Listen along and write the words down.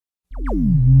¿Cómo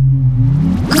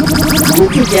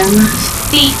te llamas?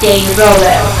 DJ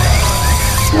Roberth.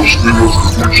 Los temas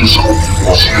que escuches a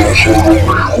continuación son lo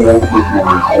mejor de lo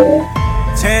mejor.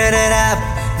 Turn it up,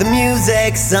 the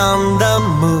music's on the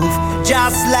move.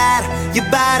 Just let your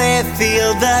body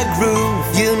feel the groove.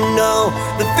 You know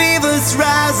the fever's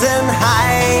rising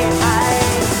high.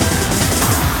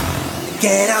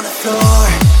 Get on the floor.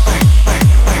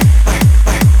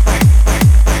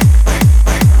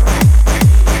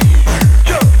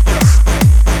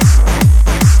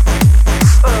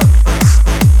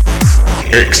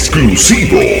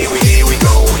 Exclusivo. Here we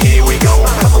go, here we go.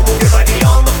 Come on, move your body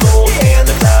on the floor. In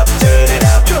the club, turn it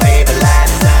up. Play the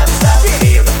lights, never stop.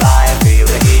 Feel the fire, feel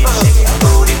the heat. Shake your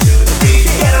booty to the beat.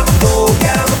 Get on the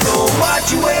floor, what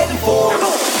you waiting for?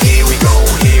 Here we go,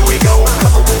 here we go.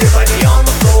 Come on, move your body on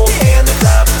the floor. In the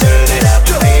club, turn it up.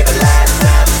 Play the lights,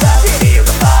 never stop. Feel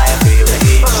the fire, feel the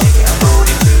heat. Shake your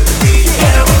booty to the beat.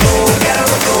 Get on the floor, get on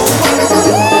the floor.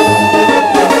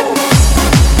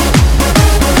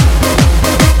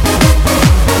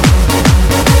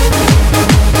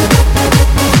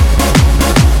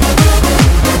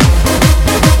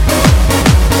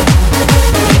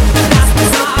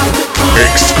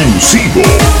 Exclusivo.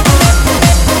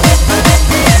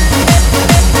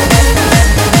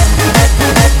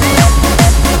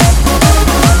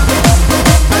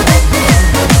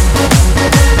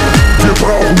 Wir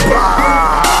brauchen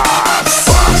Bass.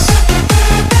 Bass.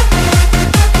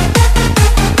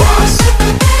 Bass.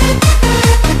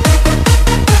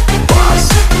 Bass.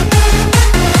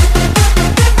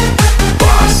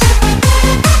 Bass.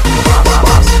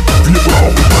 Wir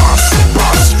brauchen Bass.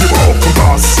 Bass. Wir brauchen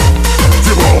Bass.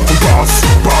 Wir brauchen Bass,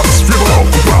 Bass, wir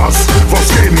brauchen Bass. Was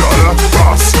geht denn, Alter?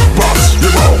 Bass, Bass, wir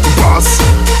brauchen Bass.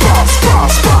 Bass,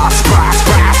 Bass, Bass, Bass,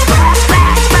 Bass, Bass,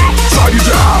 Bass, Bass. Seid ihr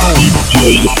down? DJ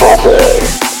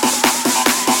Roberth.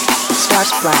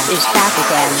 Starsplash is back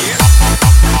again.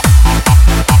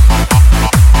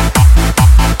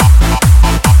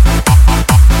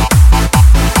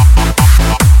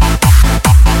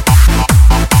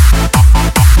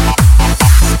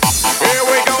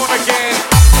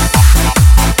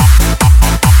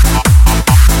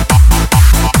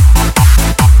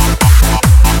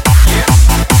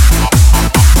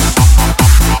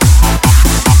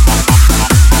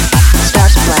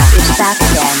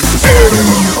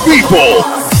 People.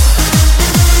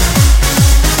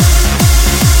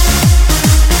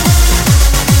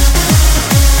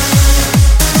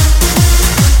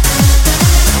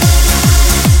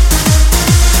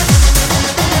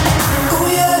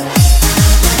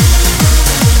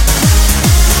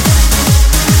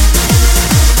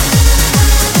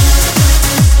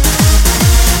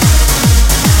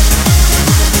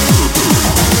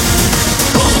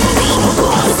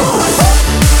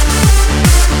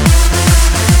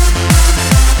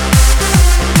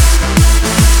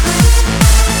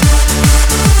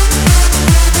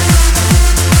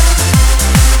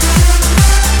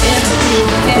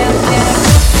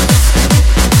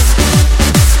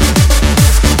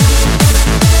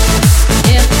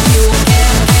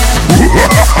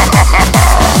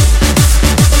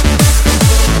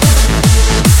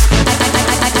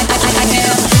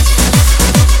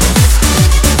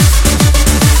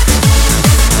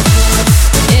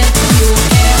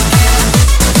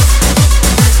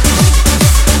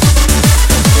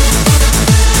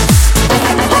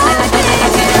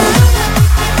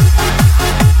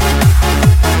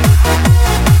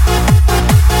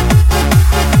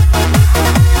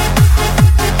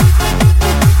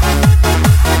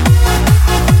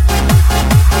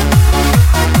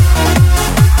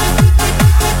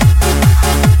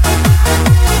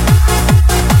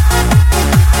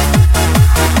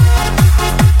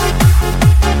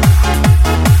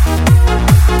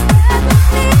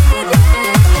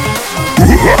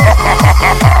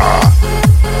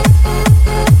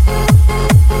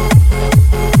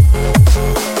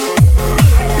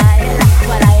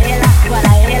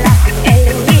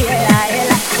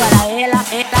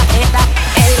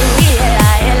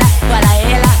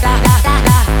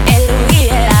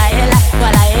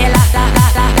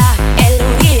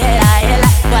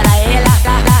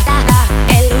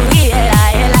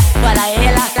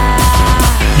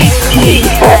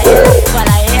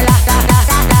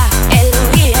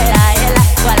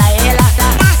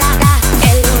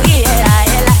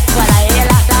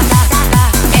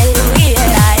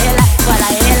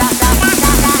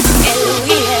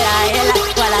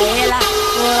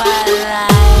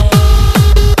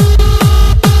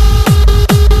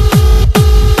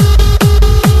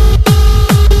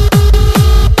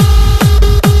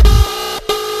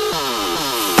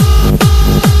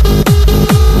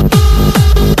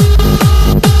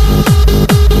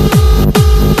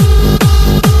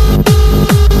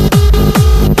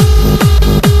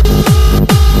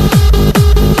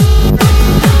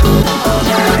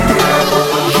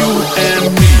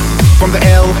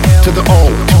 to the O,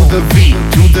 to the V,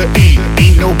 to the E.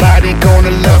 Ain't nobody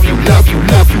gonna love you, love you,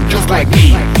 love you just like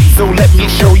me. So let me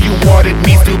show you what it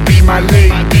means to be my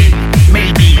lady.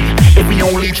 Maybe, if we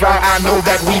only try, I know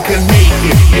that we can make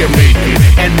it, yeah, make it.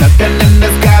 And nothing in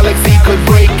this galaxy could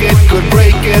break it, could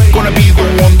break it. Gonna be the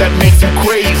one that makes you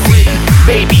crazy.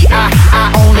 Baby, I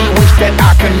only wish that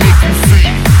I can make you see,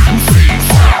 you see.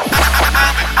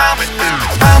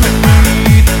 I'm in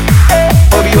need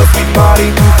of your sweet body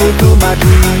to fulfill my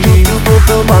dream, to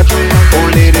fulfill my dream. Oh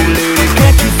lady, lady,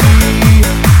 can't you see?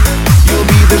 You'll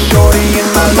be the shorty in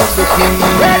my love supreme.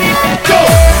 Ready, go!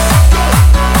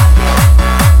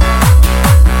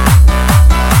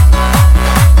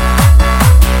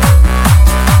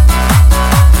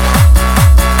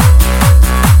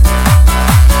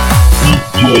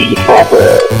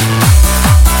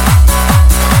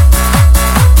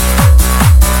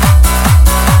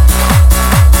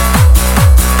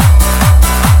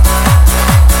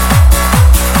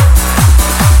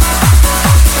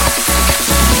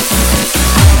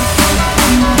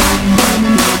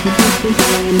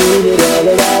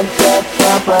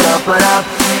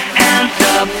 Hands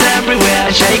up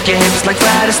everywhere, shake your hips like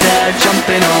Fred Astaire,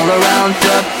 jumping all around,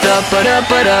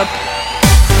 up.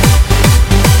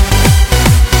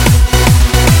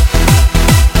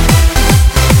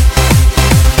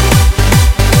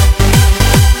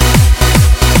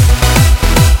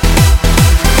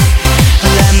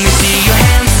 Let me see your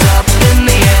hands up in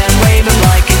the air, waving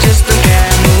like you just don't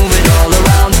care, move it all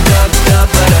around,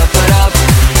 up.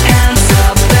 Hands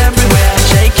up everywhere,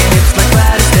 shake your hips like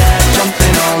Fred Astaire,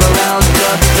 jumping all around,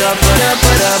 up.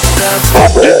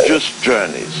 Prodigious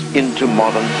journeys into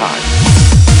modern times.